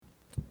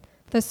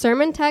The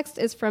sermon text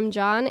is from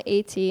John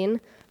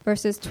 18,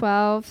 verses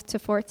 12 to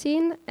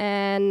 14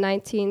 and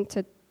 19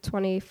 to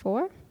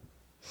 24.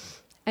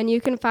 And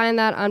you can find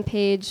that on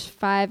page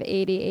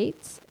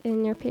 588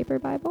 in your paper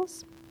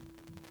Bibles.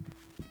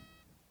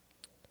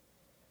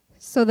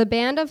 So the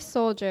band of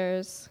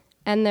soldiers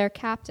and their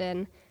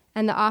captain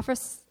and the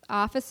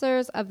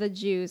officers of the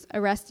Jews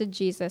arrested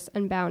Jesus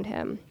and bound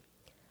him.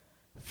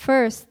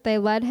 First, they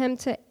led him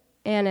to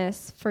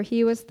Annas, for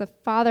he was the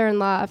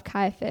father-in-law of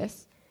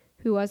Caiaphas,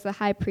 who was the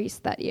high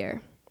priest that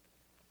year.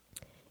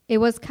 It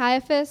was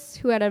Caiaphas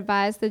who had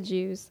advised the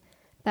Jews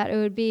that it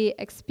would be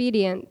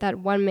expedient that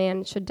one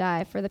man should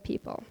die for the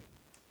people.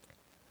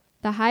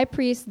 The high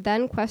priest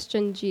then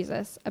questioned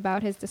Jesus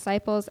about his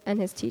disciples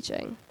and his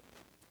teaching.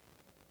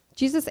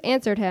 Jesus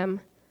answered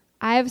him,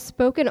 "I have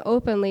spoken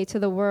openly to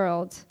the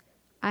world.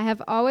 I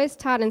have always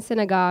taught in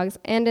synagogues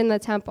and in the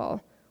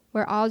temple,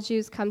 where all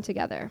Jews come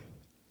together.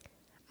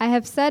 I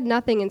have said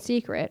nothing in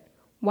secret.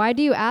 Why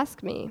do you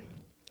ask me?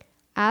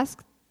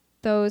 Ask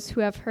those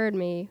who have heard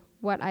me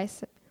what I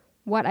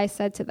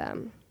said to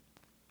them.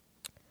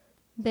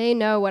 They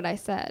know what I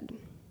said."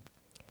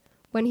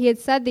 When he had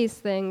said these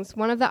things,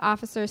 one of the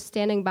officers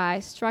standing by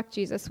struck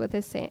Jesus with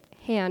his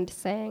hand,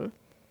 saying,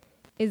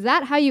 "Is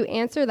that how you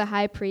answer the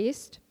high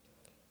priest?"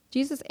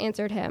 Jesus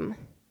answered him,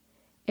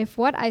 "If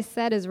what I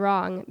said is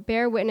wrong,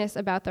 bear witness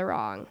about the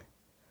wrong.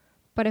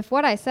 But if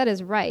what I said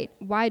is right,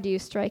 why do you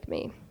strike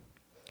me?"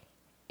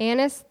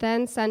 Annas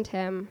then sent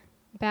him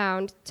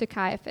bound to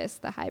Caiaphas,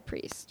 the high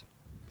priest.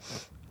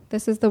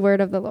 This is the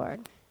word of the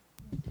Lord.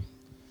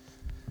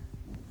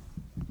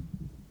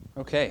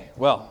 Okay,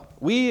 well,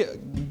 we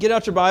get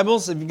out your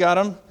Bibles if you got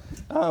them.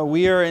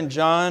 We are in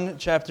John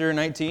chapter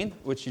 19,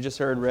 which you just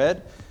heard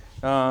read.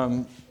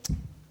 And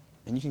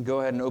you can go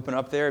ahead and open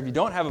up there. If you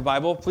don't have a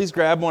Bible, please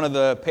grab one of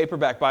the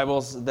paperback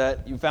Bibles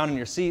that you found in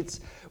your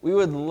seats. We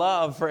would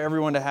love for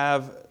everyone to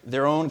have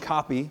their own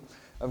copy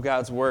of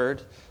God's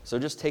Word. So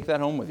just take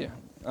that home with you.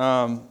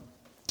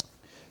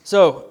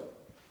 So,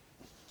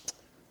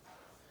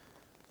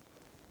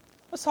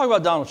 let's talk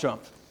about Donald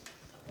Trump.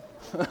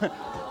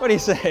 What do you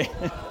say?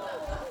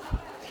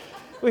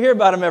 We hear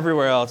about him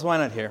everywhere else. Why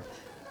not here?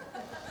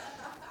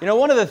 You know,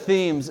 one of the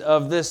themes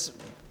of this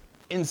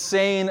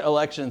insane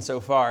election so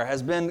far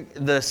has been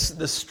the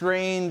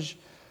strange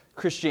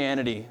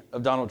Christianity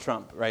of Donald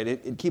Trump, right?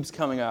 It keeps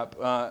coming up.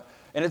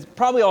 And it's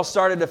probably all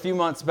started a few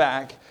months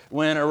back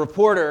when a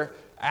reporter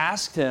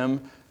asked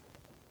him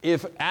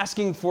if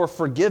asking for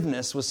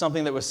forgiveness was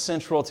something that was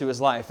central to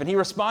his life. And he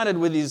responded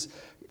with these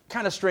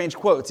kind of strange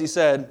quotes. He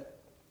said,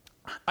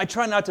 "I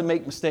try not to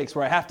make mistakes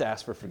where I have to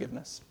ask for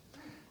forgiveness."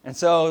 And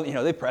so,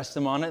 they pressed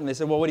him on it, and they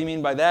said, "Well, what do you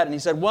mean by that?" And he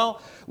said, "Well,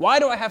 why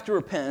do I have to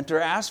repent or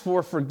ask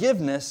for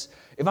forgiveness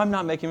if I'm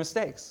not making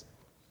mistakes?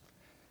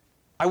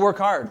 I work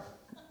hard.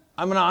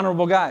 I'm an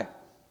honorable guy."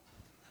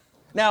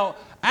 Now,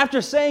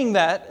 after saying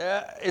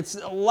that,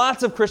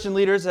 lots of Christian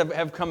leaders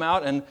have come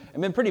out and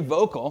been pretty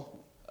vocal,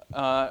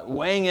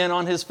 weighing in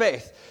on his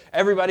faith.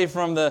 Everybody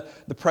from the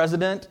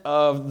president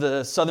of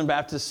the Southern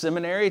Baptist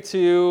Seminary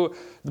to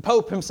the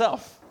Pope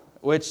himself,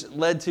 which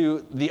led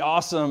to the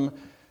awesome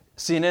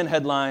CNN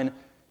headline,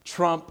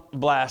 "Trump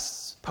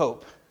blasts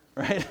Pope,"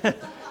 right?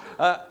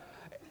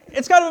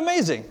 It's kind of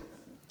amazing.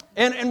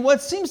 And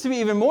what seems to be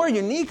even more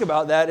unique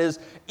about that is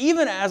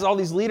even as all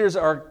these leaders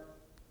are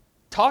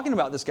talking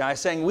about this guy,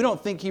 saying we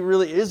don't think he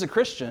really is a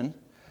Christian,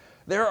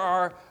 there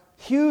are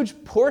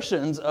huge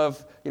portions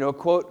of,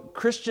 quote,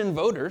 Christian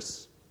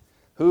voters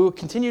who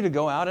continue to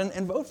go out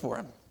and vote for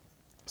him.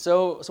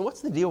 So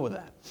what's the deal with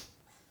that?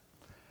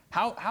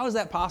 How is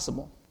that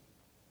possible?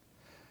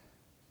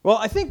 Well,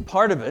 I think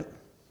part of it,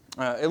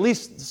 at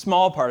least a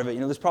small part of it,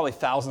 there's probably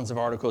thousands of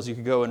articles you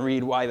could go and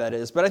read why that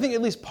is, but I think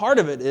at least part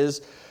of it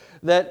is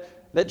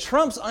that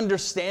Trump's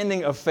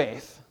understanding of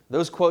faith,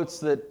 those quotes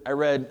that I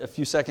read a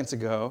few seconds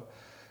ago,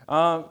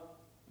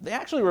 they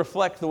actually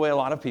reflect the way a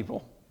lot of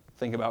people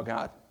think about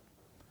God.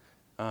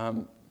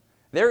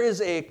 There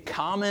is a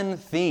common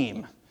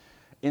theme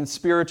in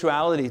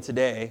spirituality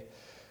today,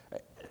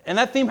 and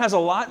that theme has a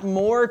lot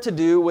more to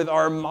do with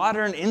our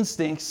modern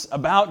instincts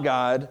about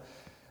God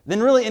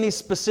than really any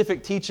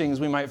specific teachings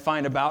we might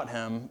find about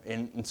him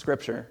in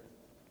Scripture.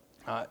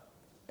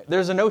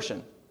 There's a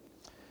notion.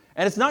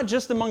 And it's not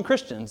just among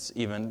Christians,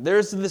 even.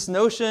 There's this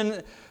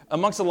notion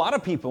amongst a lot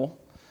of people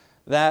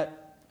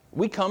that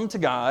we come to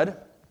God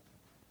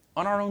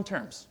on our own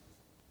terms.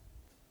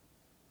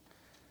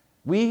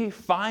 We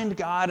find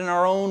God in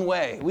our own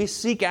way. We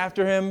seek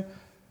after him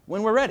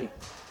when we're ready.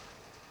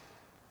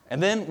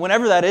 And then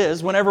whenever that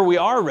is, whenever we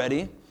are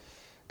ready,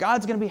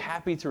 God's going to be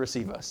happy to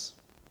receive us.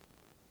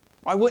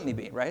 Why wouldn't he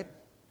be, right?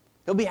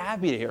 He'll be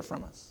happy to hear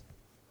from us.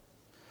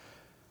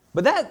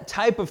 But that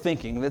type of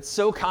thinking that's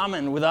so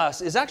common with us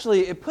is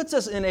actually, it puts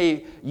us in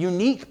a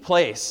unique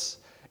place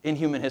in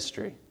human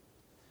history.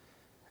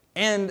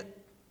 And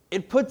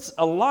it puts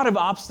a lot of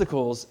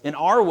obstacles in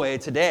our way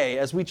today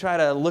as we try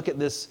to look at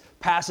this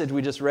passage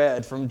we just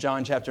read from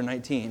John chapter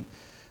 19.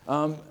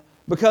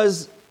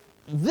 Because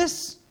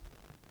this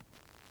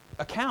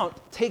account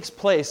takes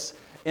place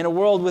in a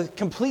world with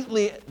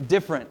completely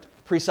different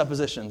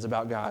presuppositions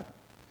about God.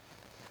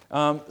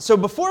 So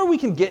before we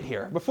can get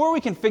here, before we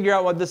can figure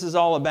out what this is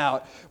all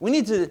about, we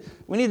need to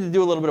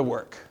do a little bit of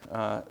work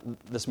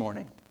this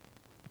morning.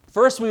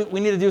 First, we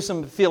need to do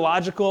some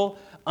theological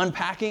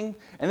unpacking,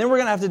 and then we're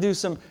going to have to do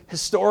some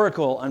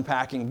historical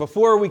unpacking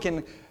before we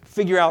can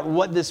figure out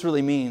what this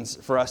really means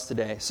for us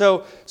today.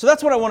 So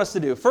that's what I want us to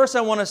do. First,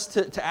 I want us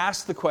to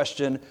ask the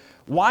question,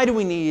 why do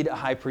we need a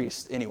high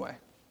priest anyway?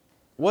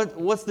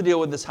 What's the deal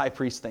with this high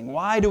priest thing?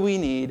 Why do we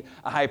need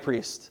a high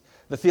priest?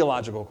 The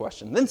theological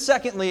question. Then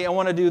secondly, I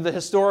want to do the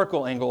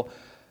historical angle.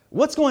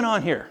 What's going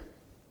on here?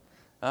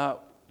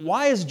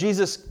 Why is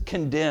Jesus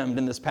condemned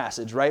in this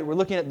passage, right? We're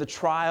looking at the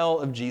trial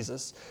of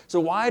Jesus. So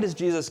why does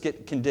Jesus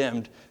get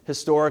condemned,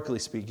 historically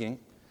speaking?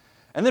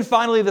 And then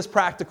finally, this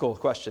practical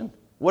question.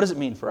 What does it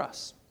mean for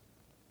us?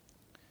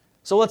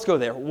 So let's go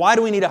there. Why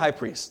do we need a high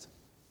priest?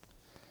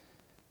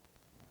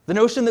 The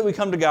notion that we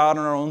come to God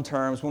on our own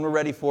terms, when we're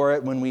ready for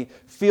it, when we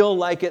feel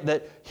like it,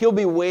 that He'll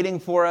be waiting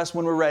for us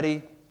when we're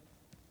ready.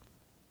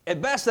 At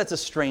best, that's a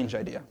strange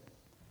idea.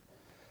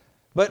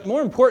 But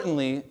more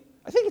importantly,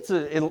 I think it's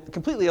a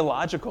completely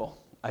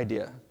illogical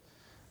idea.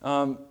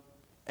 And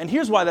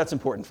here's why that's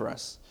important for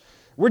us.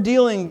 We're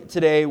dealing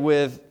today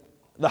with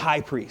the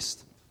high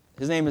priest.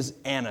 His name is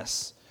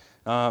Annas.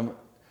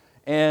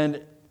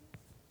 And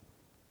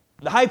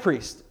the high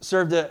priest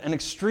served an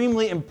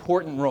extremely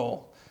important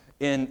role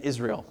in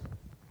Israel.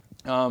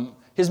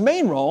 His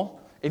main role,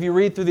 if you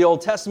read through the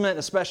Old Testament,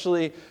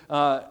 especially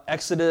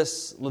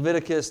Exodus,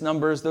 Leviticus,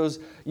 Numbers,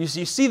 you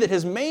see that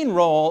his main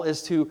role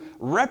is to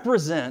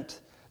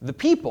represent the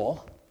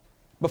people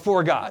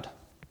before God.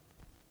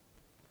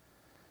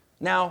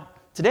 Now,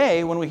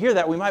 today, when we hear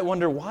that, we might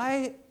wonder,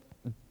 why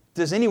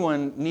does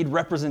anyone need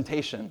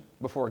representation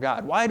before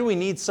God? Why do we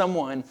need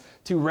someone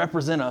to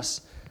represent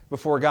us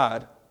before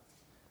God?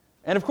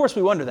 And of course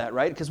we wonder that,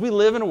 right? Because we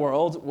live in a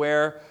world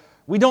where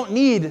we don't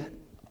need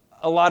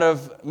a lot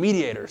of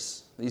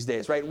mediators these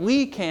days, right?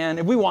 We can,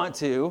 if we want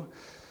to,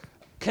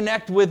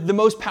 connect with the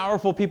most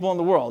powerful people in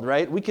the world,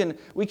 right? We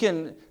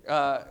can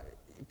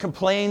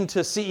complain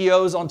to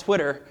CEOs on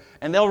Twitter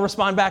and they'll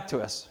respond back to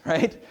us,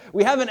 right?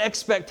 We have an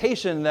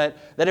expectation that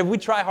if we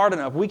try hard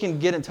enough, we can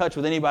get in touch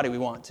with anybody we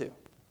want to.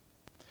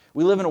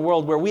 We live in a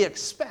world where we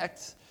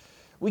expect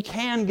we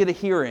can get a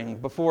hearing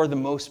before the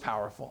most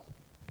powerful.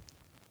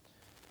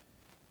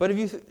 But if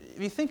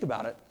you think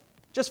about it,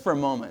 just for a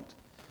moment,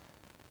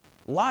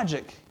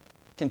 logic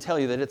can tell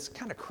you that it's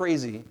kind of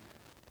crazy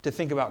to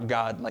think about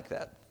God like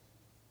that.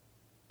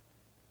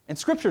 And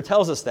Scripture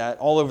tells us that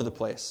all over the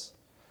place.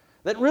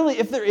 That really,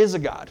 if there is a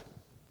God,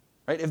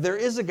 right? If there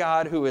is a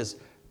God who is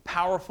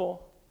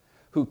powerful,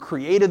 who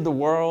created the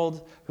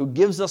world, who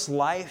gives us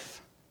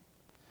life,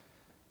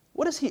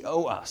 what does He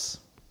owe us?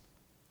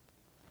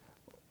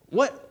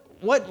 What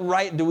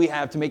right do we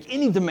have to make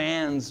any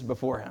demands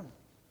before Him?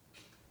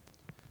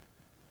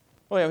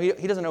 Well,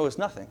 He doesn't owe us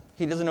nothing.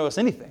 He doesn't owe us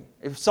anything.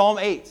 If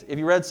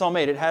you read Psalm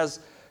 8, it has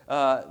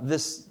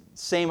this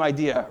same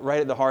idea right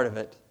at the heart of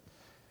it.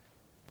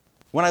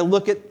 When I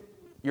look at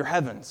your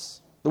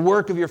heavens, the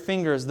work of your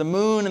fingers, the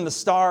moon and the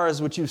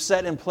stars which you've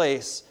set in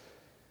place.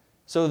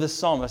 So this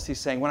psalmist, he's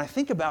saying, when I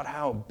think about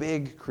how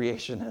big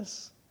creation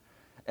is,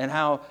 and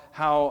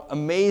how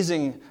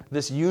amazing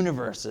this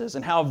universe is,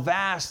 and how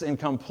vast and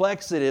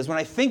complex it is, when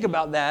I think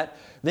about that,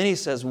 then he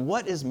says,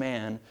 what is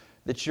man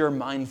that you're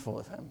mindful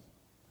of him?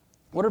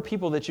 What are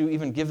people that you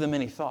even give them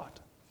any thought?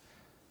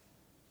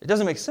 It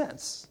doesn't make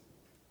sense.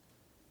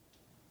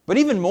 But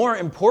even more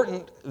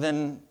important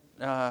than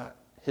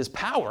His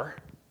power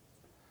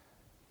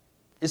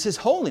is His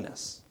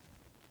holiness.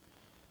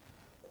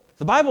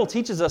 The Bible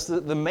teaches us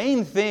that the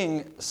main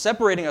thing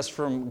separating us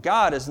from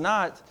God is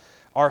not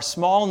our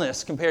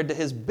smallness compared to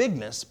His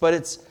bigness, but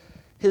it's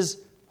His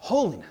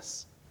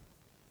holiness.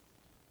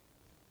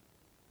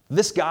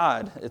 This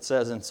God, it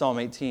says in Psalm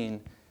 18,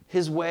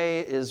 His way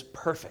is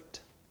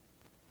perfect.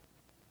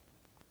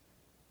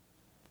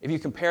 If you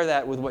compare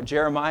that with what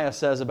Jeremiah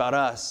says about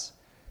us,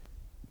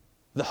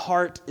 the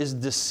heart is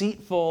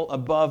deceitful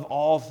above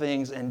all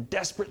things and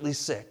desperately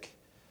sick.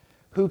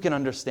 Who can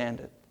understand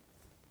it?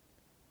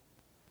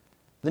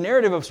 The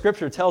narrative of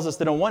Scripture tells us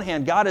that on one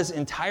hand, God is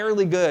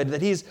entirely good,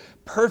 that He's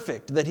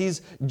perfect, that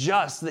He's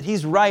just, that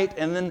He's right,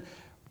 and then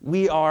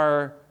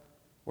we're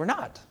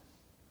not.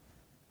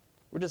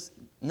 We're just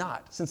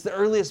not. Since the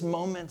earliest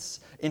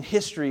moments in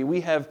history, we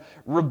have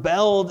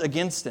rebelled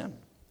against Him.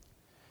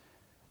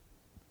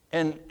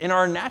 And in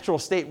our natural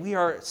state, we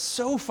are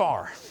so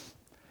far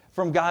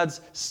from God's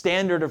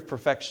standard of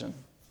perfection.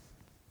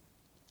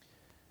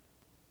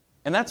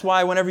 And that's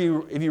why if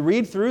you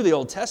read through the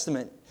Old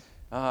Testament,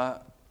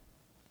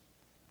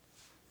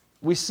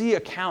 we see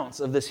accounts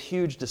of this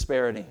huge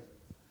disparity.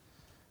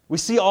 We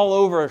see all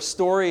over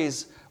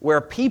stories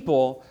where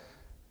people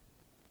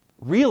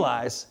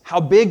realize how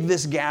big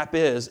this gap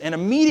is, and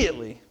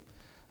immediately,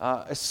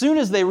 as soon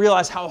as they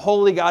realize how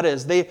holy God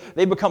is, they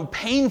become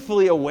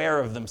painfully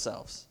aware of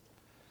themselves.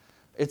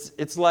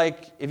 It's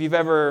like if you've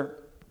ever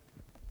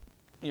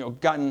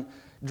gotten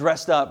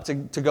dressed up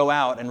to go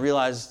out and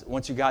realized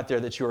once you got there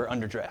that you were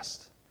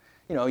underdressed.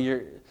 You know what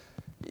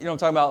I'm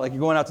talking about? Like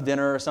you're going out to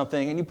dinner or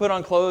something, and you put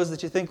on clothes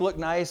that you think look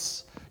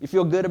nice. You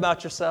feel good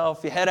about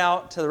yourself. You head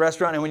out to the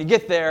restaurant, and when you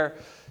get there,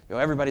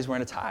 everybody's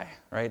wearing a tie,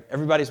 right?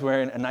 Everybody's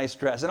wearing a nice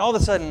dress. And all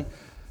of a sudden,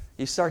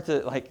 you start to,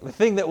 the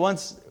thing that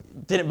once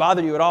didn't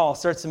bother you at all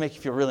starts to make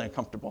you feel really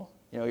uncomfortable.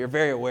 You're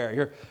very aware.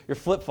 Your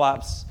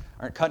flip-flops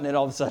aren't cutting it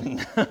all of a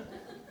sudden.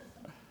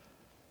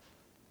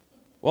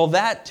 Well,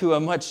 that to a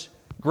much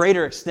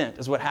greater extent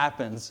is what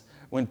happens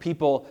when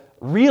people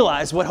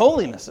realize what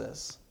holiness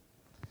is.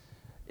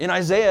 In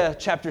Isaiah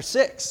chapter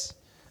 6,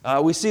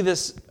 we see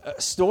this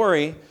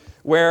story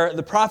where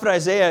the prophet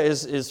Isaiah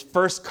is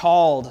first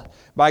called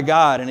by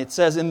God. And it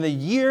says, in the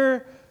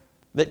year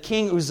that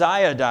King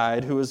Uzziah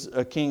died, who was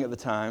a king at the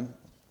time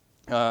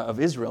of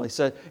Israel, he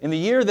said, in the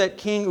year that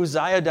King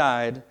Uzziah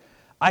died,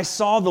 I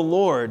saw the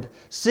Lord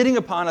sitting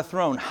upon a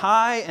throne,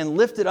 high and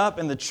lifted up,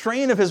 and the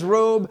train of his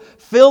robe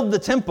filled the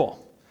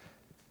temple.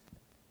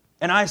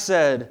 And I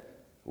said,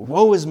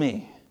 woe is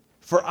me,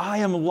 for I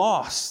am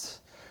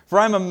lost. For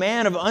I am a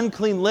man of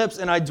unclean lips,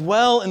 and I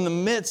dwell in the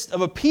midst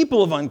of a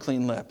people of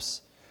unclean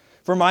lips.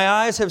 For my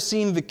eyes have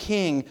seen the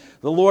King,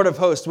 the Lord of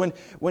hosts.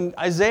 When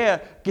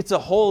Isaiah gets a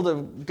hold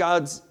of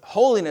God's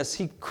holiness,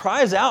 he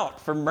cries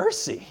out for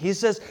mercy. He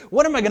says,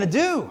 what am I going to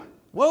do?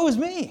 Woe is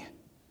me.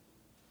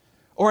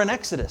 Or in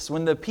Exodus,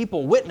 when the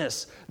people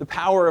witness the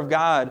power of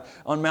God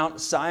on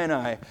Mount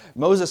Sinai,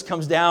 Moses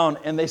comes down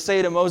and they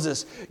say to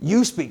Moses,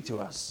 you speak to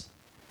us.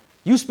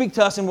 You speak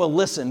to us and we'll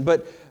listen,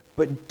 but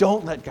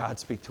don't let God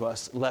speak to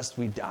us lest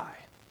we die.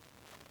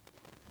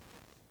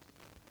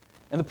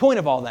 And the point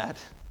of all that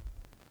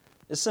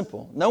is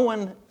simple. No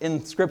one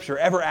in Scripture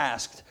ever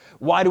asked,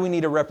 why do we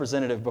need a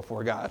representative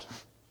before God?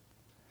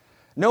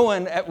 No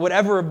one would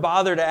ever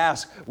bother to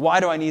ask,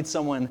 why do I need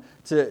someone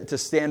to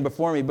stand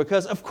before me?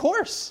 Because, of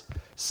course,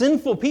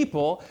 sinful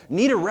people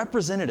need a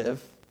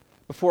representative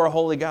before a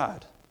holy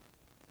God.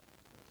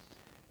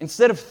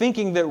 Instead of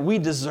thinking that we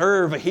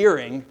deserve a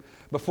hearing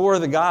before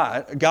the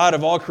God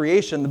of all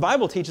creation, the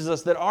Bible teaches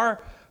us that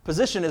our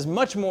position is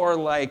much more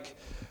like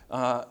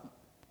the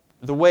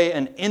way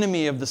an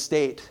enemy of the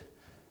state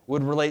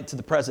would relate to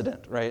the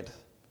president, right?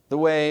 The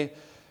way,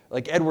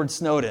 like Edward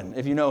Snowden,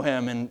 if you know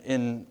him,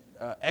 in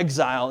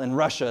exile in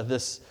Russia,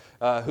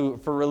 who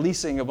for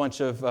releasing a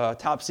bunch of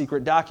top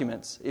secret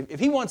documents. If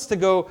he wants to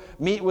go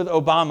meet with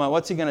Obama,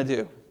 what's he going to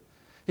do?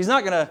 He's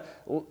not going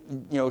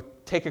to,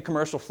 take a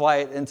commercial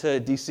flight into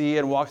D.C.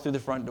 and walk through the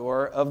front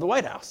door of the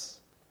White House.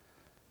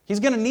 He's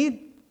going to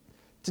need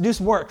to do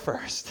some work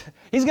first.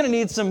 He's going to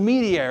need some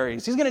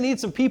mediaries. He's going to need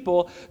some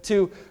people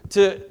to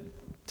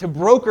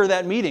broker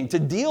that meeting, to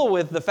deal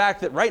with the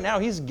fact that right now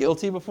he's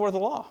guilty before the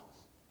law.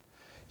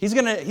 He's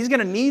going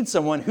to need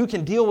someone who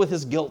can deal with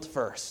his guilt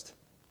first.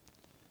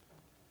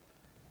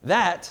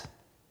 That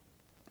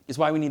is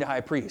why we need a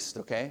high priest,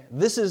 okay?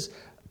 This is,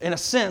 in a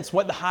sense,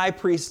 what the high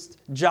priest's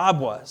job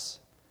was.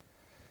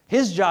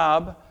 His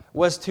job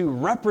was to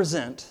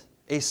represent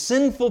a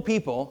sinful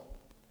people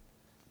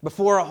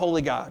before a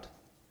holy God.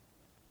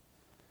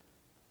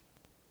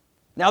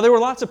 Now, there were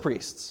lots of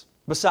priests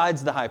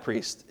besides the high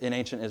priest in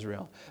ancient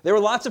Israel. There were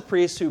lots of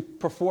priests who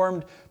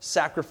performed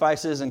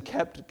sacrifices and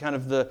kept kind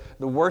of the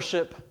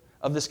worship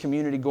of this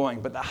community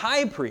going. But the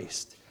high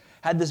priest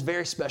had this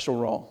very special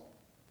role,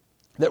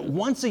 that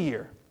once a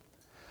year,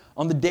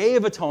 on the Day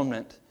of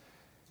Atonement,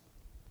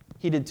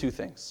 he did two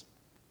things.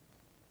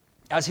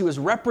 As he was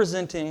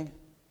representing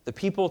the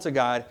people to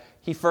God,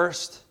 he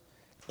first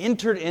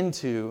entered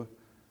into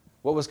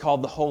what was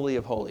called the Holy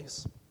of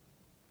Holies.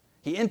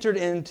 He entered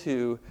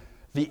into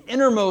the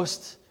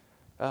innermost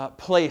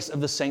place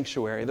of the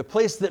sanctuary, the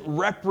place that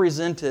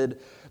represented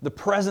the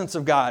presence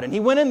of God. And he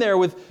went in there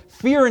with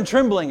fear and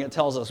trembling, it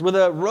tells us, with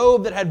a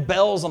robe that had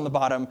bells on the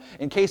bottom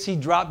in case he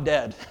dropped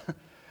dead.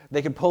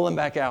 They could pull him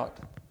back out.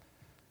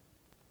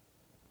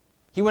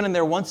 He went in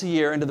there once a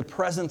year into the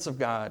presence of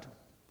God.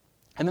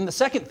 And then the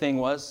second thing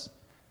was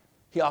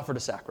he offered a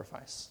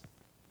sacrifice.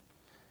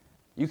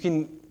 You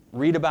can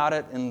read about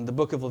it in the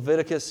book of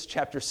Leviticus,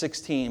 chapter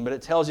 16, but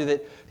it tells you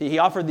that he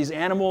offered these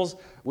animals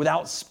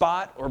without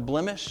spot or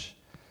blemish,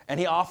 and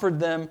he offered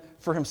them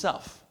for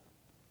himself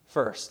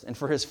first, and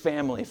for his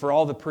family, for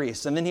all the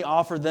priests, and then he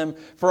offered them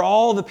for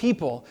all the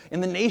people in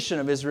the nation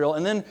of Israel,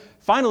 and then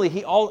finally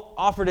he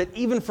offered it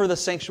even for the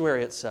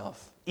sanctuary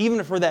itself,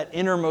 even for that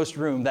innermost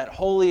room, that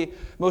holy,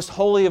 most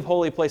holy of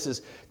holy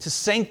places, to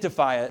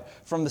sanctify it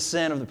from the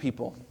sin of the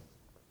people.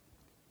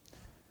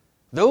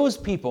 Those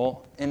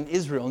people in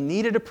Israel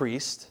needed a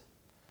priest,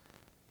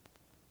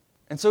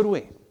 and so do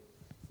we.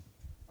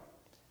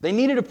 They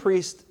needed a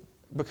priest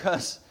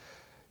because,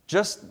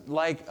 just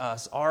like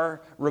us,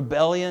 our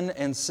rebellion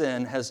and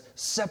sin has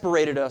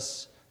separated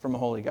us from a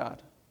holy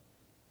God.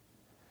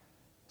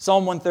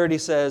 Psalm 130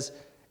 says,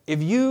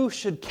 if you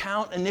should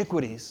count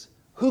iniquities,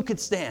 who could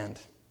stand?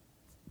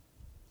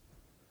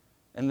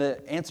 And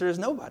the answer is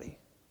nobody.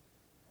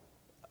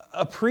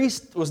 A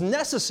priest was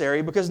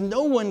necessary because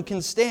no one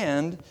can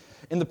stand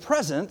in the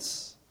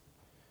presence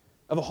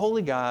of a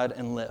holy God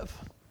and live.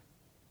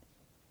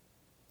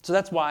 So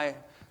that's why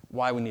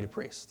we need a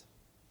priest.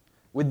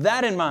 With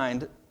that in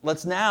mind,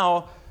 let's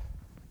now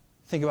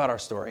think about our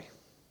story.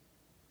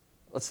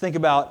 Let's think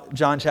about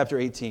John chapter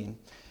 18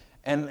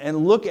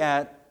 and look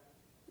at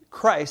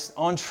Christ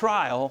on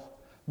trial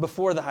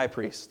before the high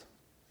priest.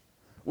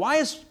 Why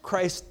is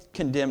Christ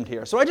condemned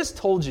here? So I just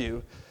told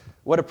you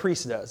what a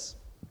priest does.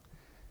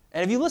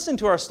 And if you listen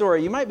to our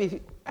story, you might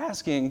be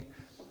asking,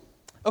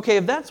 okay,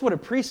 if that's what a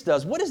priest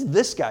does, what is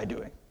this guy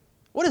doing?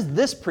 What is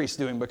this priest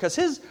doing? Because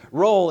his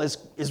role is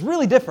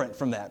really different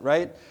from that,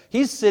 right?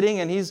 He's sitting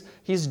and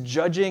he's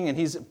judging and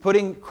he's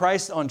putting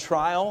Christ on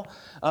trial.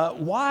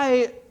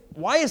 Why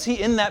is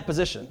he in that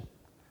position?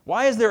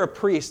 Why is there a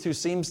priest who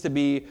seems to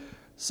be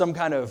some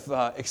kind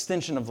of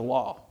extension of the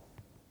law?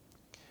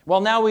 Well,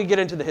 now we get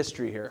into the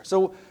history here.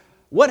 So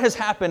what has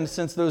happened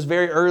since those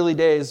very early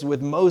days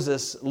with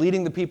Moses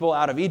leading the people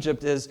out of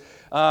Egypt is,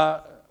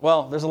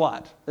 there's a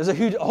lot. There's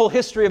a whole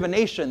history of a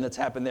nation that's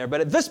happened there.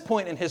 But at this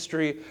point in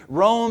history,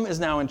 Rome is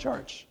now in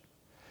charge.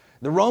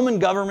 The Roman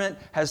government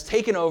has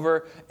taken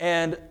over,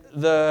 and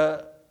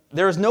there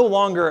is no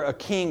longer a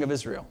king of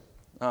Israel.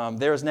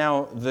 There is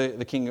now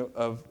the king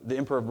of the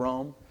emperor of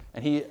Rome,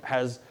 and he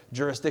has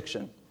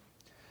jurisdiction.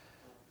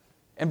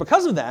 And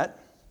because of that,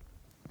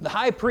 the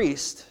high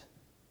priest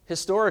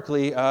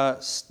historically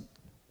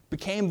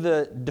became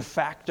the de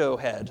facto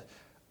head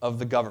of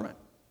the government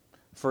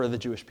for the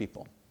Jewish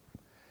people.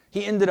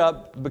 He ended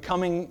up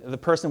becoming the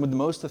person with the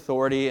most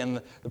authority and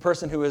the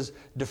person who was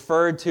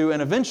deferred to,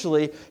 and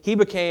eventually he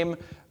became,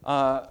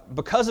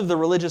 because of the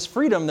religious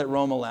freedom that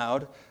Rome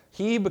allowed,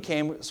 he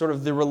became sort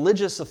of the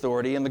religious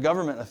authority and the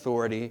government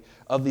authority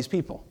of these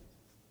people.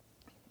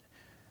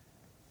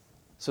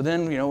 So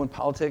then, when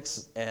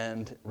politics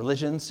and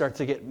religion start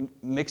to get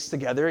mixed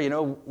together,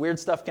 weird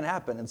stuff can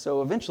happen. And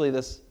so eventually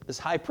this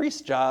high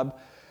priest job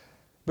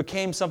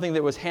became something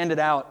that was handed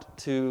out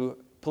to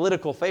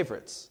political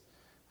favorites.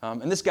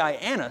 And this guy,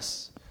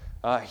 Annas,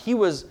 he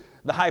was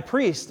the high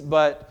priest,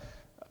 but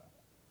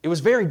it was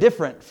very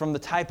different from the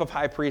type of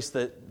high priest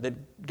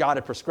that God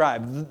had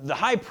prescribed. The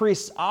high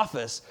priest's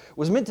office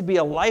was meant to be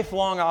a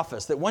lifelong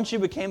office, that once you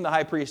became the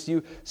high priest,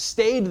 you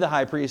stayed the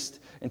high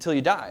priest until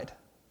you died.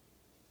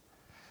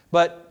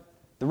 But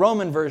the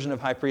Roman version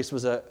of high priest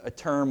was a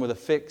term with a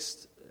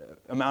fixed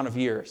amount of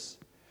years.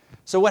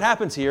 So what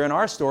happens here in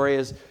our story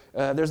is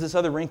there's this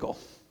other wrinkle.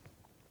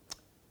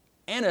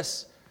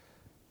 Annas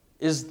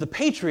is the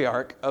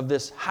patriarch of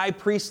this high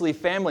priestly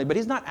family, but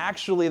he's not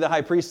actually the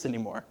high priest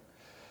anymore.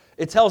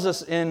 It tells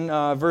us in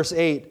verse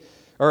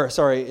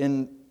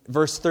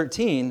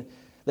 13,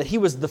 that he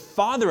was the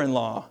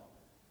father-in-law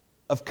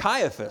of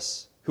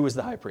Caiaphas, who was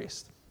the high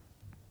priest.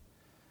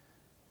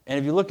 And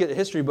if you look at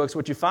history books,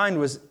 what you find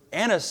was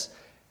Annas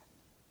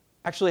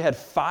actually had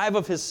 5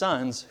 of his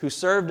sons who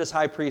served as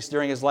high priest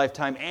during his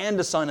lifetime and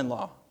a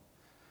son-in-law.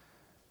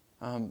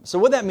 So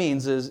what that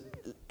means is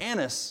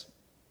Annas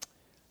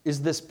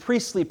is this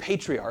priestly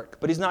patriarch,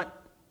 but he's not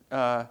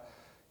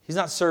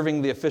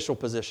serving the official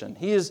position.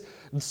 He is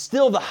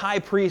still the high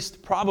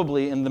priest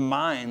probably in the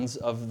minds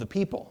of the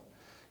people.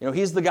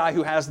 He's the guy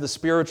who has the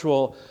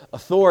spiritual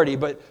authority,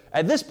 but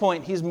at this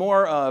point, he's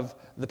more of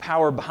the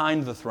power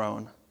behind the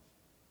throne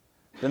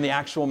than the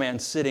actual man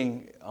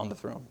sitting on the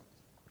throne.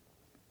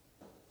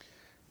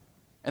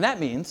 And that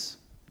means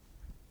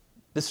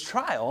this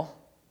trial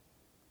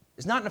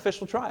is not an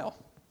official trial.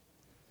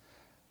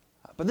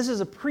 But this is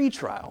a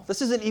pre-trial.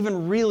 This isn't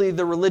even really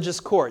the religious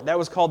court. That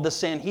was called the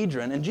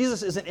Sanhedrin, and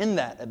Jesus isn't in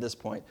that at this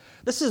point.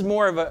 This is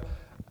more of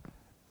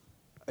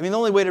the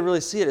only way to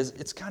really see it is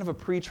it's kind of a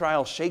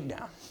pre-trial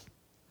shakedown.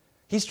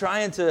 He's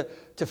trying to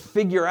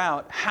figure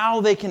out how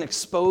they can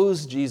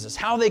expose Jesus,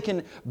 how they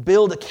can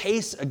build a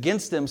case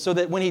against him so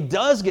that when he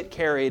does get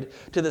carried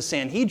to the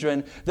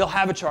Sanhedrin, they'll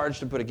have a charge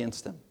to put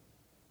against him.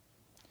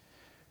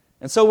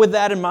 And so with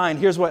that in mind,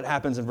 here's what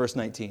happens in verse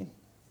 19.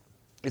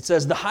 It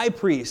says, the high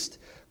priest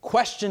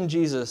questioned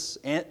Jesus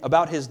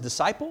about his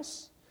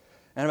disciples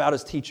and about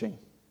his teaching.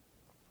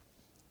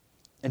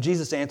 And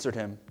Jesus answered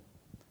him,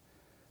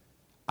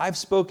 I've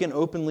spoken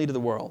openly to the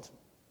world.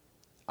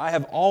 I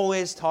have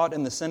always taught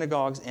in the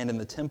synagogues and in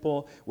the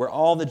temple where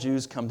all the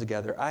Jews come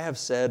together. I have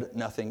said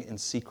nothing in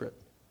secret.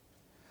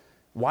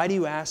 Why do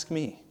you ask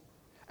me?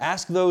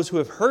 Ask those who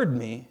have heard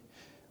me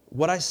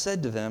what I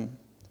said to them.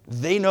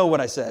 They know what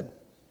I said.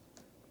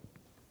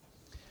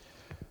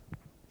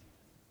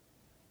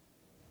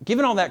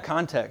 Given all that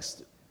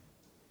context,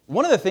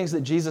 one of the things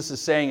that Jesus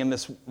is saying in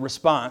this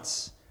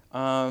response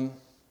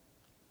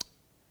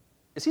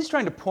is he's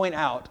trying to point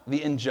out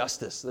the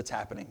injustice that's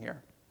happening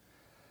here.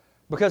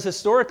 Because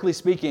historically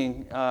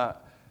speaking,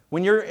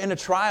 when you're in a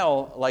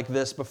trial like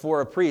this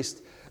before a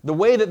priest, the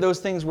way that those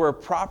things were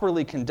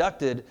properly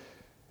conducted,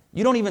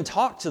 you don't even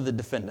talk to the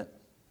defendant.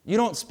 You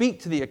don't speak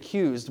to the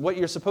accused. What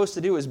you're supposed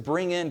to do is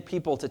bring in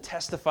people to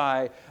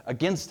testify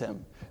against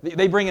him.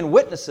 They bring in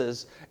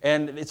witnesses,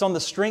 and it's on the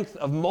strength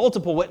of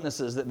multiple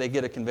witnesses that they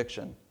get a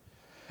conviction.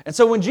 And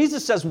so when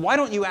Jesus says, why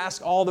don't you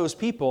ask all those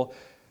people?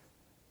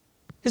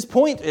 His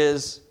point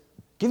is,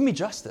 give me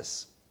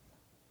justice.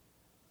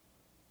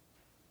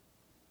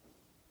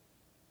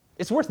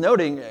 It's worth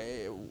noting,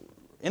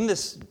 in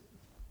this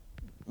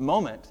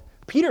moment,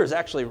 Peter is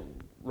actually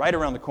right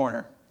around the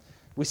corner.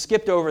 We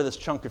skipped over this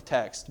chunk of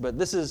text, but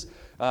this is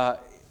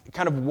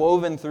kind of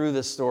woven through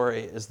this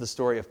story is the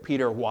story of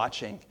Peter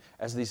watching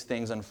as these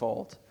things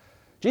unfold.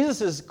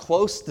 Jesus'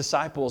 close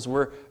disciples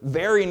were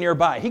very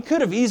nearby. He could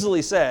have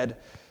easily said,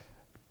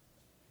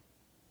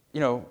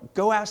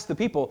 go ask the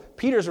people.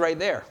 Peter's right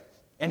there,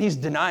 and he's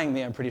denying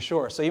me, I'm pretty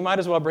sure, so you might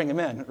as well bring him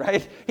in,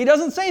 right? He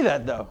doesn't say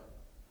that, though.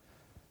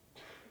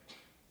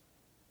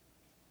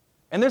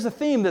 And there's a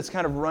theme that's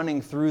kind of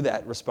running through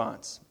that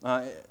response.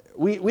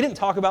 We didn't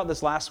talk about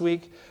this last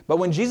week, but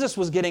when Jesus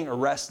was getting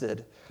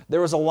arrested, there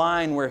was a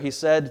line where he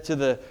said to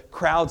the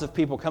crowds of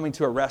people coming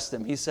to arrest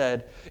him, he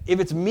said,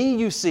 "If it's me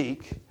you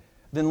seek,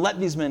 then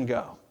let these men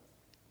go."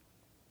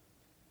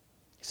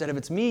 He said, "If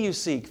it's me you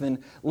seek,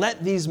 then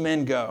let these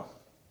men go."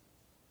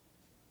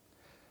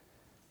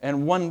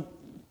 And one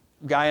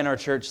guy in our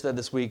church said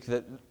this week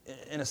that,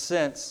 in a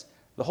sense,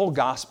 the whole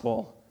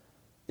gospel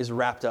is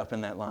wrapped up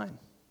in that line.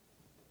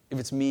 If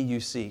it's me you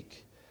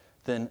seek,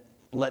 then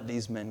let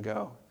these men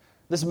go.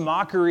 This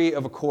mockery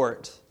of a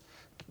court.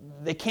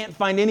 They can't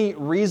find any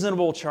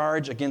reasonable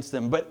charge against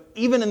them. But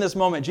even in this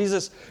moment,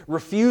 Jesus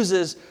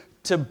refuses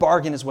to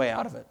bargain his way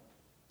out of it.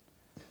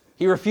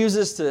 He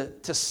refuses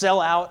to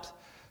sell out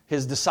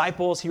his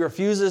disciples. He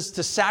refuses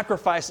to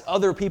sacrifice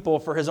other people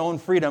for his own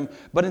freedom.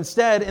 But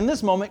instead, in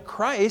this moment,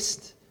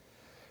 Christ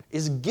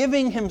is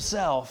giving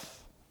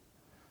himself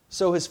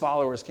so his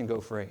followers can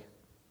go free.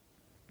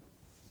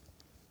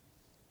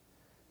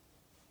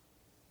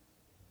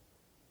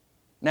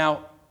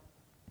 Now,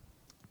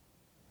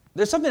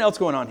 there's something else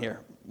going on here.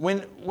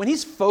 When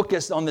he's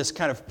focused on this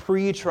kind of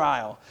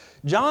pre-trial,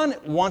 John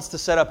wants to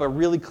set up a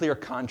really clear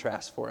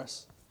contrast for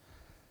us.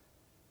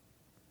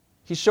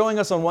 He's showing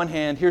us on one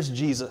hand, here's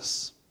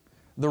Jesus,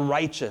 the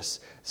righteous,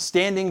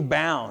 standing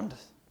bound.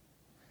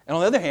 And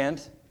on the other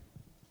hand,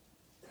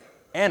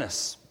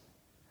 Annas,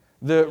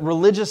 the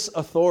religious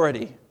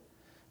authority,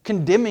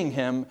 condemning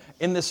him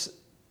in this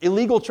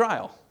illegal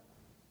trial.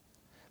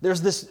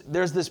 There's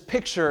this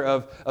picture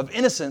of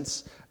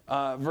innocence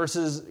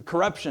versus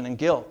corruption and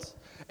guilt.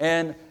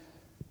 And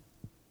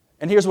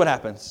here's what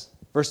happens.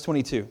 Verse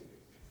 22.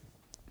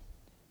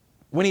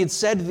 When he had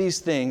said these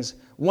things,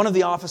 one of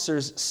the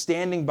officers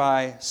standing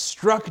by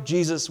struck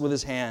Jesus with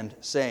his hand,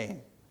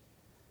 saying,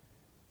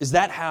 "Is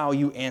that how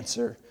you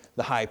answer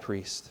the high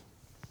priest?"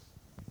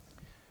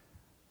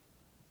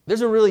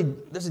 There's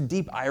a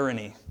deep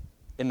irony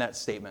in that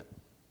statement.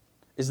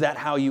 Is that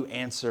how you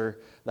answer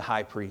the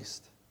high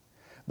priest?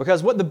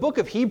 Because what the book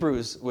of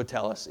Hebrews would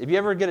tell us, if you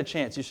ever get a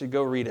chance, you should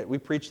go read it. We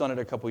preached on it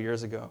a couple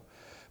years ago.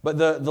 But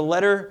the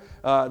letter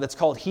that's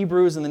called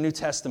Hebrews in the New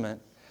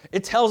Testament,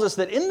 it tells us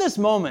that in this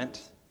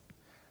moment,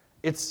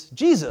 it's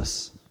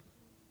Jesus,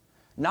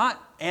 not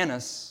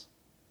Annas,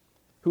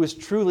 who is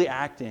truly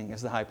acting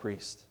as the high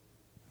priest.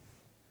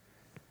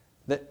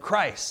 That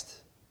Christ,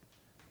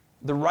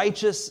 the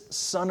righteous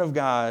Son of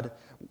God,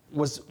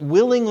 was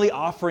willingly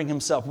offering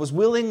himself, was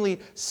willingly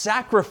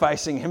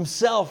sacrificing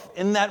himself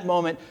in that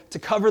moment to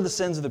cover the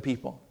sins of the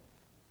people.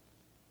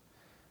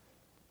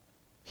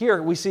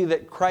 Here we see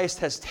that Christ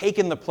has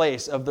taken the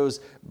place of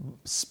those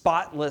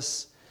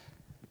spotless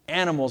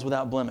animals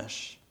without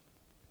blemish.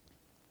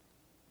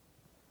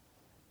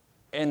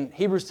 And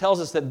Hebrews tells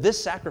us that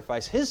this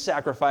sacrifice, his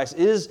sacrifice,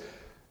 is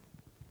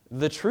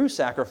the true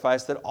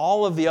sacrifice that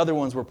all of the other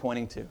ones were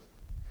pointing to.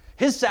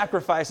 His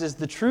sacrifice is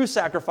the true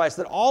sacrifice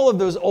that all of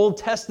those Old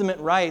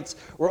Testament rites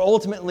were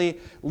ultimately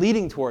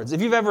leading towards.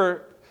 If you've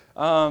ever,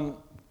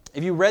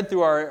 if you read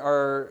through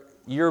our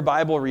year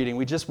Bible reading,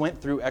 we just went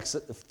through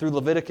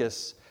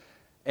Leviticus,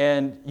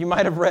 and you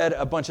might have read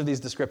a bunch of these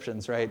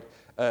descriptions, right?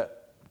 A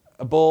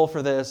bull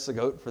for this, a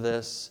goat for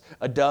this,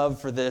 a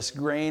dove for this,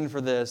 grain for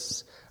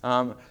this.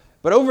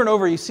 But over and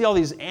over, you see all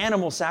these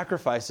animal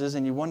sacrifices,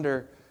 and you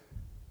wonder,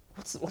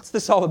 what's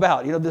this all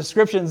about? The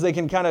descriptions, they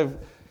can kind of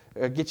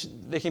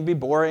they can be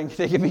boring,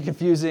 they can be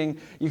confusing.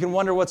 You can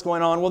wonder what's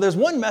going on. Well, there's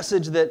one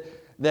message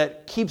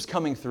that keeps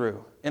coming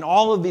through in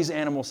all of these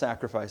animal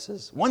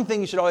sacrifices. One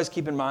thing you should always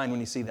keep in mind when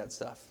you see that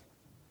stuff.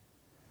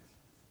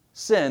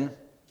 Sin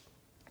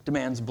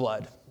demands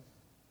blood.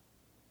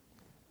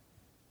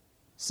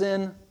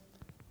 Sin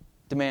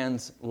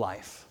demands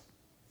life.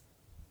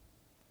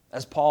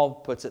 As Paul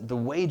puts it, the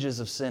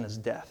wages of sin is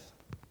death.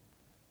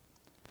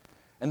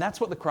 And that's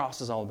what the cross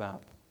is all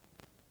about.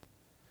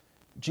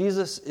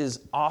 Jesus is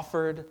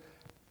offered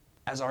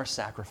as our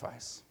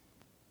sacrifice,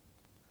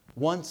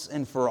 once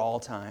and for all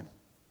time.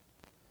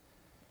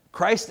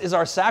 Christ is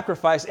our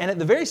sacrifice, and at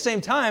the very same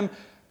time,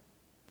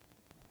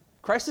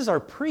 Christ is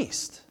our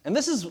priest. And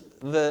this is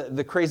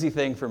the crazy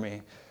thing for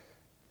me.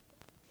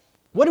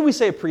 What do we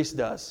say a priest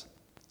does?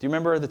 Do you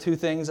remember the two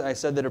things I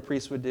said that a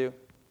priest would do?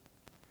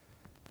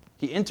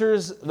 He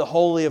enters the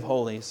Holy of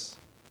Holies,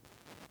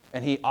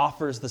 and he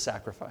offers the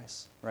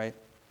sacrifice, right?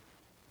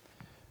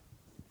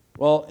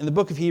 Well, in the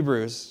book of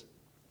Hebrews,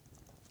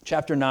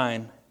 chapter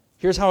 9,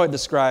 here's how it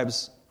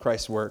describes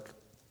Christ's work.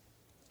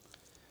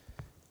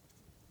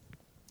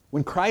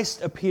 When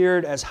Christ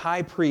appeared as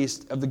high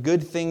priest of the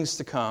good things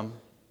to come,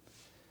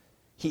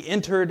 he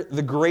entered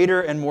the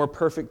greater and more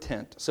perfect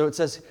tent. So it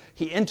says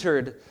he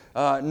entered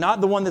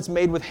not the one that's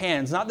made with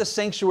hands, not the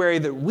sanctuary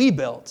that we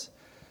built,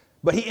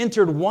 but he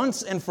entered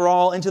once and for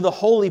all into the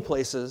holy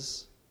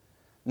places,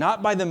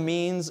 not by the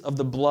means of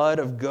the blood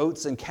of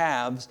goats and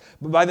calves,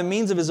 but by the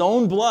means of his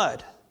own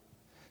blood,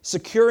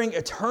 securing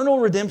eternal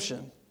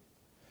redemption.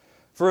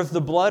 For if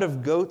the blood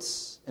of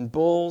goats and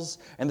bulls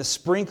and the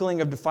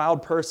sprinkling of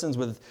defiled persons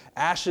with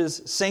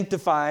ashes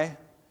sanctify,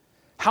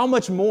 how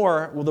much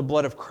more will the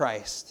blood of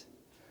Christ,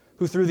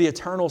 who through the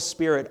eternal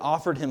Spirit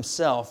offered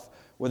himself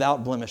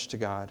without blemish to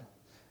God,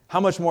 how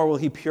much more will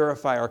he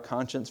purify our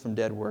conscience from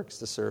dead works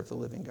to serve the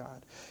living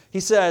God? He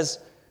says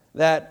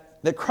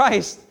that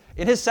Christ,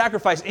 in his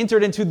sacrifice,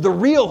 entered into the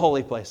real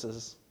holy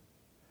places,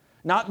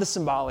 not the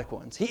symbolic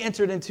ones. He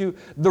entered into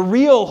the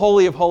real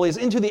Holy of Holies,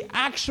 into the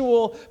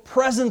actual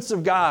presence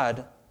of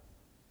God.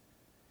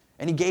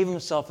 And he gave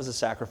himself as a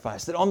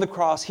sacrifice, that on the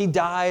cross he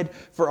died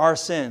for our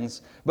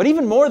sins. But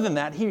even more than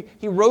that, he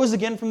rose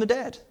again from the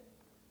dead.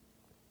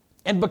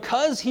 And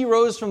because he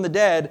rose from the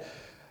dead,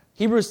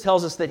 Hebrews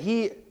tells us that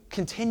he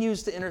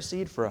continues to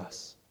intercede for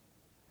us.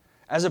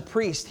 As a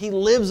priest, he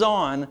lives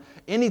on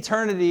in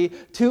eternity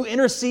to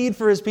intercede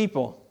for his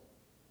people.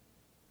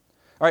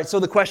 All right,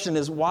 so the question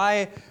is,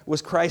 why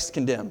was Christ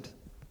condemned?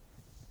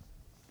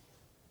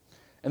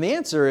 And the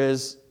answer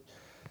is,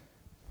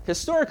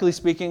 historically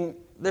speaking,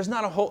 there's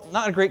not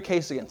a great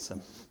case against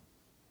him.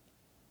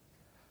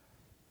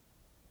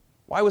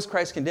 Why was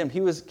Christ condemned?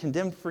 He was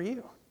condemned for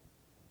you.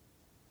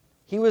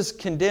 He was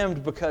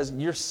condemned because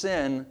your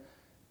sin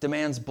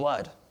demands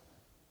blood.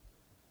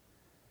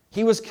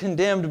 He was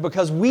condemned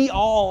because we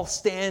all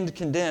stand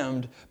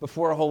condemned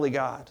before a holy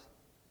God.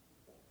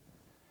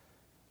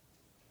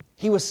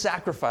 He was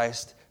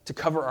sacrificed to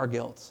cover our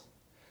guilt,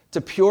 to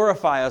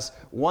purify us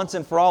once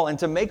and for all, and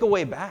to make a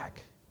way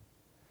back,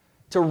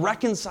 to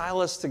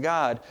reconcile us to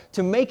God,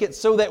 to make it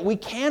so that we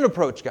can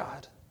approach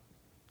God.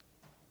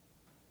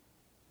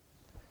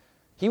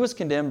 He was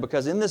condemned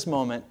because in this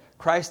moment,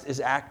 Christ is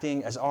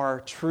acting as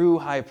our true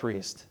high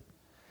priest.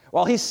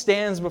 While he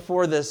stands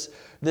before this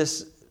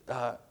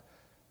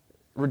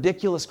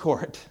ridiculous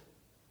court,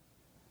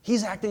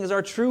 he's acting as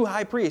our true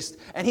high priest,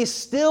 and he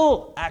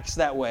still acts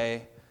that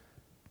way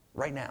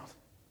right now.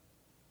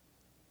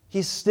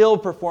 He's still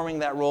performing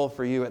that role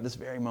for you at this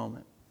very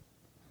moment.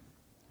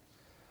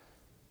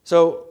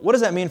 So, what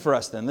does that mean for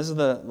us then? This is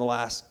the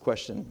last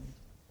question.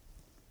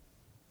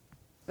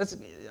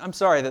 I'm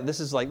sorry that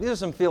these are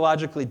some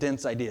theologically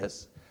dense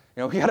ideas.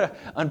 We got to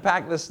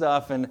unpack this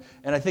stuff, and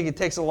I think it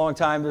takes a long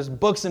time. There's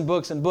books and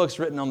books and books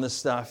written on this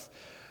stuff.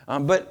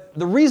 But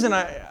the reason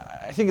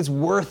I think it's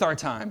worth our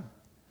time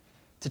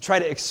to try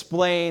to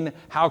explain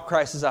how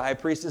Christ is a high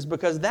priest is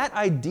because that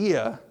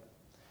idea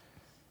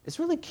is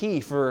really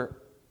key for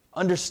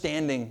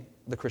understanding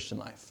the Christian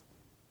life.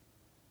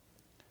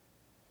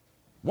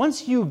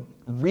 Once you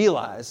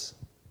realize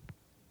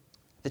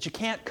that you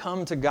can't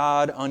come to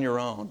God on your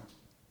own,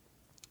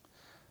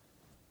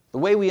 the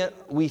way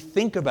we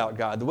think about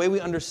God, the way we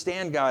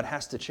understand God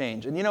has to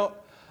change. And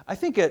I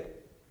think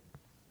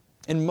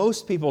in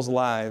most people's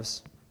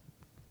lives,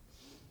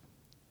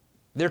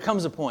 there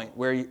comes a point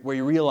where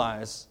you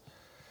realize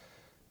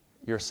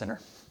you're a sinner.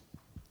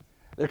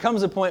 There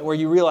comes a point where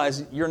you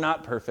realize you're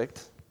not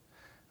perfect,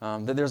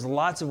 that there's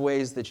lots of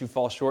ways that you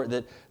fall short,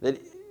 that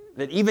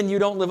even you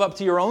don't live up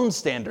to your own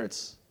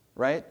standards,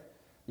 right?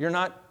 You're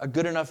not a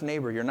good enough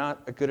neighbor. You're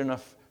not a good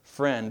enough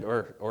friend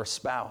or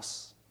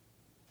spouse.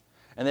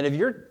 And that if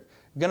you're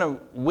going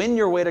to win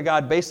your way to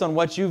God based on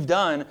what you've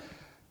done,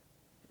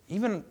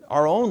 even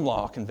our own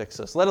law convicts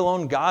us, let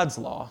alone God's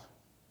law.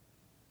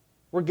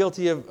 We're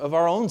guilty of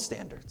our own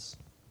standards.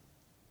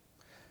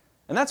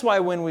 And that's why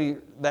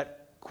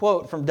that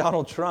quote from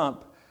Donald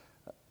Trump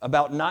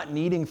about not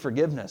needing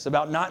forgiveness,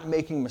 about not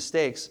making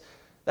mistakes,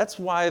 that's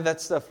why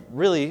that stuff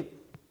really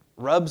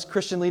rubs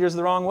Christian leaders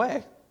the wrong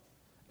way.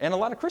 And a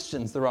lot of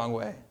Christians the wrong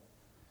way.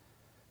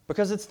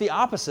 Because it's the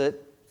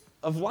opposite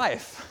of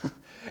life.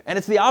 And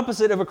it's the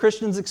opposite of a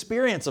Christian's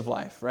experience of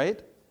life, right?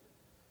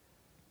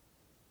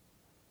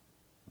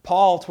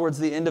 Paul, towards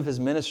the end of his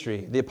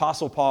ministry, the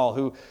Apostle Paul,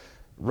 who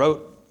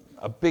wrote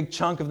a big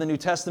chunk of the New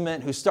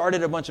Testament, who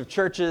started a bunch of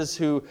churches,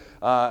 who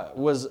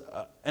was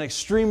an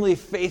extremely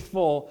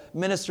faithful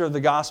minister of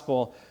the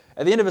gospel,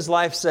 at the end of his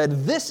life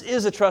said, "This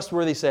is a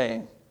trustworthy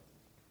saying.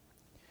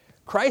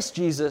 Christ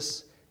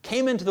Jesus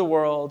came into the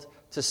world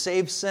to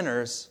save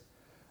sinners,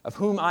 of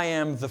whom I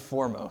am the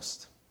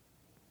foremost."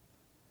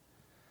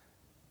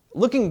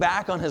 Looking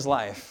back on his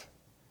life,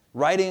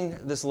 writing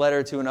this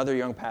letter to another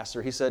young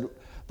pastor, he said,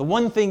 the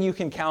one thing you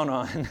can count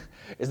on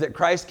is that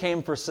Christ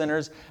came for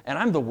sinners, and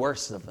I'm the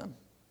worst of them.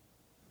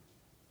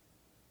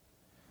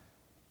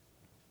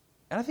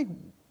 And I think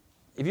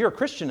if you're a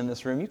Christian in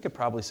this room, you could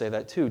probably say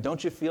that too.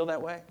 Don't you feel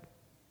that way?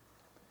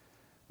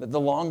 That the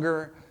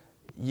longer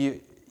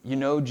you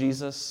know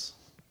Jesus,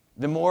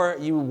 the more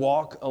you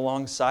walk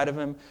alongside of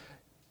him,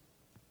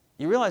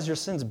 you realize your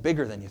sin's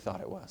bigger than you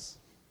thought it was.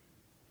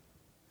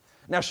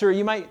 Now, sure,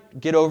 you might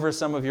get over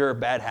some of your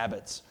bad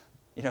habits.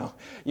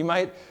 You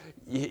might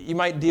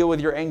deal with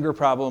your anger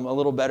problem a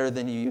little better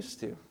than you used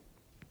to.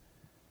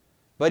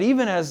 But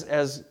even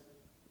as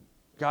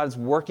God's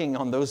working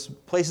on those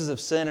places of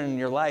sin in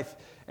your life,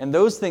 and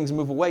those things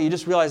move away, you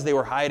just realize they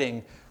were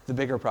hiding the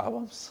bigger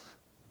problems.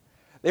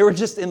 They were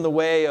just in the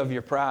way of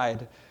your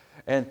pride.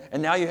 And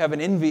now you have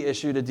an envy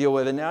issue to deal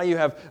with, and now you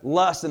have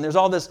lust, and there's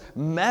all this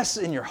mess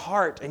in your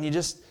heart, and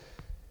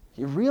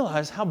you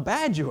realize how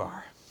bad you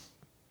are.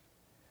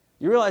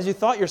 You realize you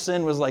thought your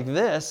sin was like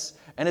this,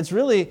 and it's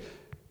really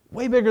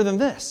way bigger than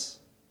this.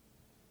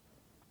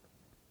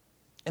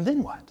 And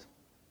then what?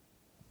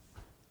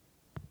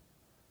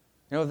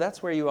 If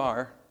that's where you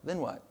are, then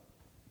what?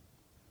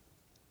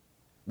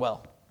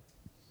 Well,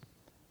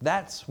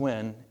 that's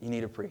when you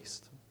need a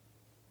priest.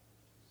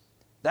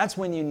 That's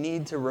when you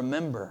need to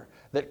remember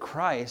that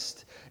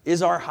Christ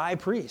is our high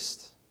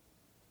priest.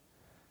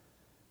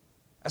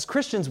 As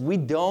Christians, we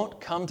don't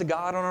come to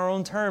God on our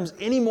own terms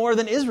any more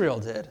than Israel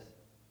did.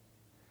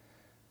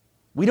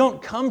 We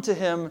don't come to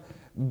Him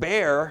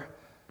bare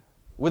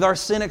with our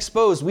sin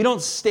exposed. We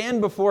don't stand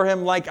before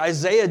Him like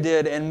Isaiah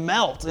did and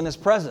melt in His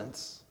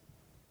presence.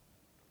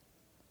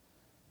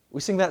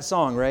 We sing that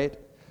song, right?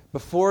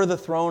 Before the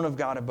throne of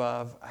God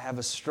above, I have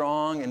a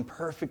strong and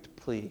perfect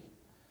plea.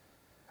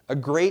 A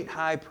great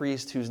high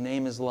priest whose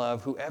name is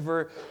love,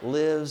 whoever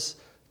lives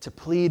to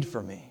plead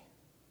for me.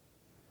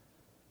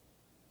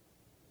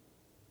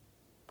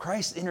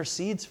 Christ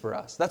intercedes for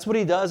us. That's what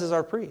He does as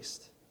our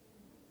priest.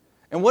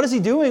 And what is He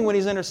doing when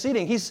He's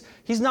interceding? He's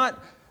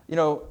not,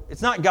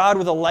 it's not God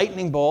with a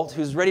lightning bolt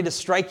who's ready to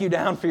strike you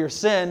down for your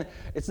sin.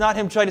 It's not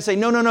Him trying to say,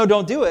 no,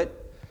 don't do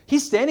it.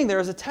 He's standing there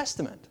as a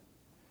testament.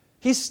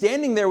 He's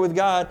standing there with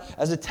God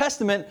as a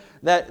testament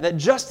that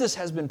justice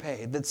has been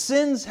paid, that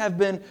sins have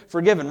been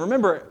forgiven.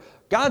 Remember,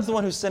 God's the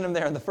one who sent Him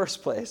there in the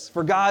first place.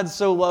 For God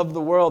so loved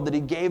the world that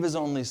He gave His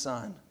only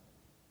Son.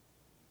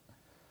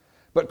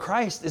 But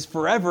Christ is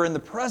forever in the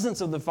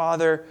presence of the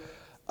Father,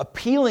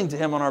 appealing to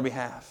Him on our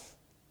behalf,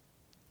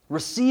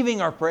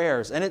 receiving our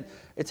prayers. And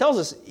it tells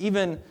us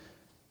even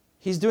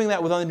He's doing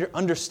that with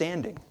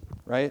understanding,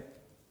 right?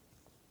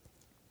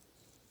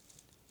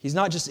 He's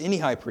not just any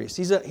high priest.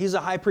 He's a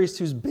high priest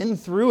who's been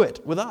through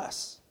it with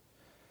us.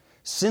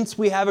 Since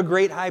we have a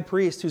great high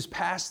priest who's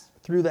passed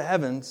through the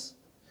heavens,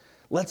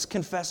 let's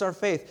confess our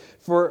faith.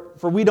 For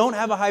we don't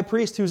have a high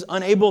priest who's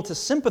unable to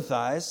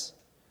sympathize,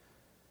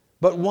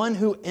 but one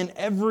who in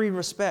every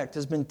respect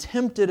has been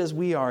tempted as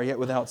we are, yet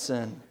without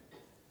sin.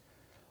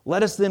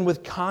 Let us then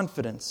with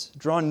confidence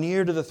draw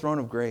near to the throne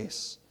of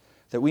grace,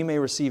 that we may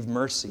receive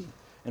mercy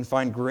and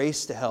find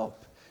grace to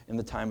help in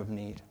the time of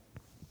need.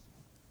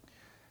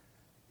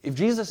 If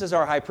Jesus is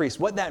our high priest,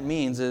 what that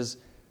means is,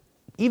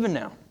 even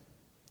now,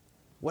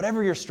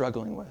 whatever you're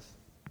struggling with,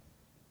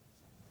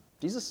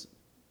 Jesus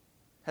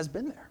has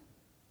been there.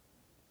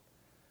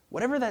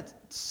 Whatever that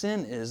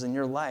sin is in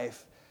your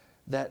life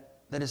that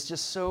is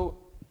just so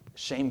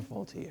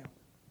shameful to you,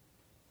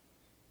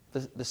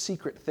 the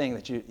secret thing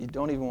that you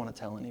don't even want to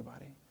tell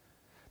anybody,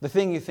 the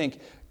thing you think,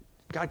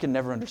 God can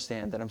never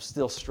understand that I'm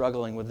still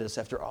struggling with this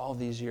after all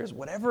these years,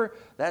 whatever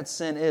that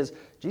sin is,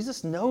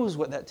 Jesus knows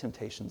what that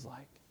temptation's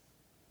like.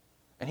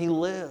 And He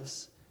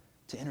lives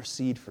to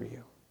intercede for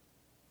you.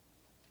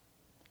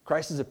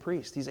 Christ is a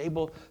priest. He's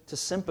able to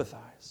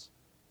sympathize.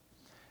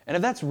 And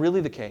if that's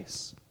really the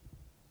case,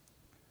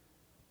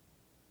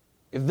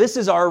 if this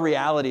is our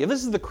reality, if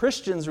this is the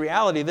Christian's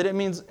reality, then it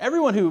means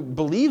everyone who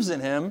believes in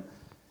Him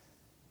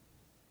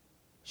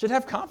should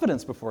have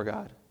confidence before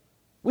God.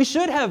 We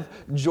should have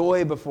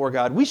joy before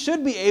God. We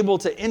should be able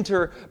to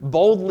enter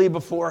boldly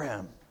before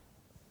Him.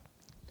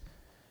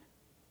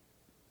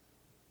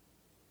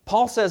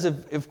 Paul says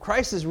if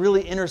Christ is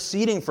really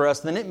interceding for us,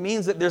 then it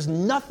means that there's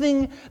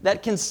nothing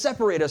that can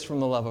separate us from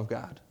the love of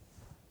God.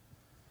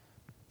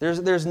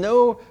 There's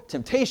no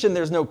temptation,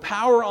 there's no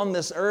power on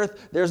this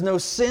earth, there's no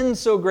sin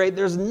so great,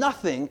 there's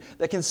nothing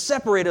that can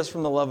separate us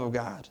from the love of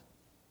God.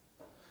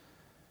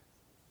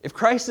 If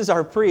Christ is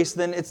our priest,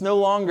 then it's no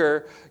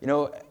longer,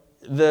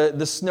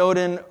 the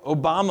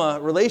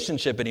Snowden-Obama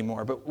relationship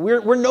anymore. But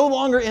we're no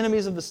longer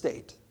enemies of the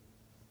state.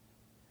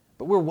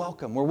 But we're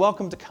welcome. We're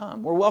welcome to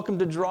come. We're welcome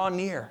to draw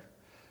near.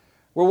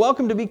 We're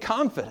welcome to be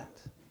confident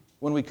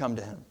when we come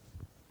to Him.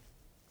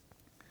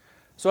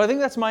 So I think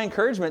that's my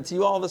encouragement to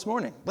you all this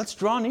morning. Let's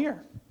draw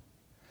near.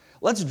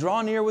 Let's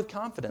draw near with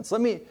confidence.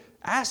 Let me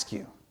ask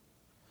you,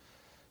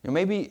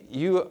 maybe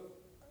you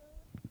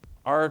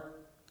are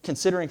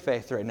considering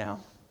faith right now.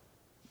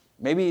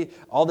 Maybe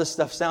all this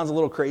stuff sounds a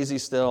little crazy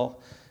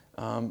still.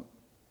 But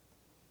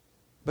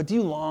do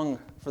you long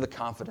for the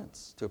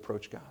confidence to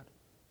approach God?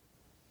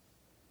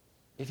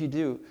 If you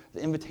do,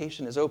 the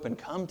invitation is open.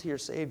 Come to your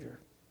Savior.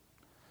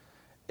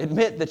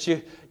 Admit that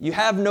you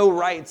have no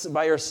rights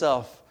by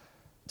yourself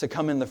to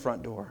come in the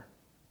front door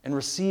and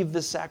receive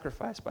this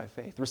sacrifice by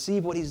faith.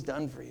 Receive what He's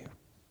done for you.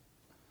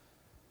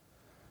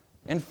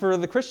 And for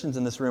the Christians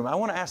in this room, I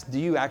want to ask,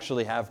 do you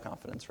actually have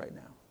confidence right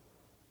now?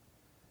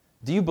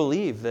 Do you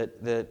believe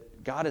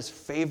that God is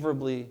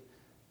favorably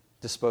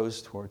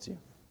disposed towards you?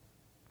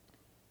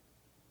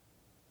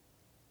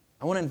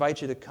 I want to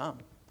invite you to come.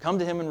 Come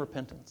to him in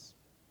repentance.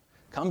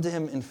 Come to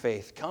him in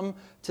faith. Come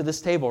to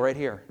this table right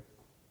here.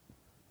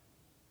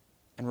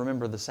 And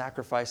remember, the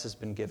sacrifice has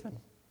been given.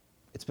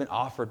 It's been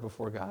offered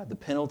before God. The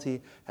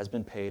penalty has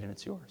been paid, and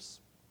it's yours.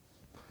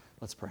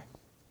 Let's pray.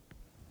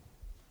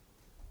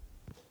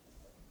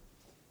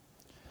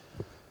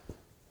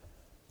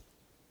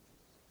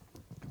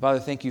 Father,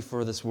 thank you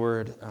for this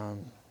word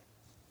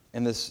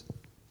and this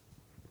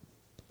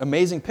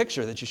amazing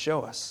picture that you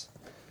show us,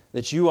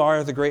 that you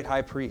are the great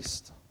high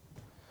priest,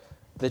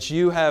 that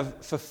you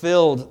have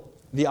fulfilled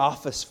the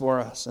office for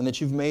us, and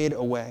that you've made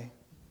a way.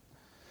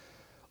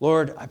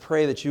 Lord, I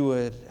pray that you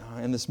would,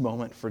 in this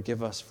moment,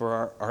 forgive us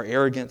for our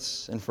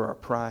arrogance and for our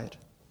pride,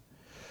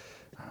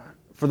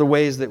 for the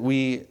ways that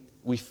we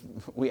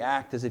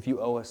act as if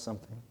you owe us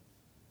something.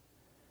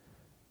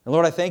 And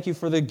Lord, I thank you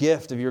for the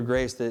gift of your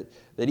grace that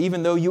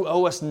even though you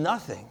owe us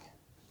nothing,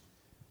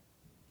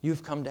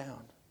 you've come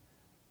down.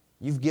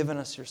 You've given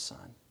us your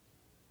Son,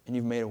 and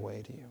you've made a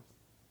way to you.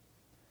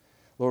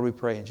 Lord, we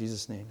pray in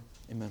Jesus' name.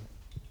 Amen.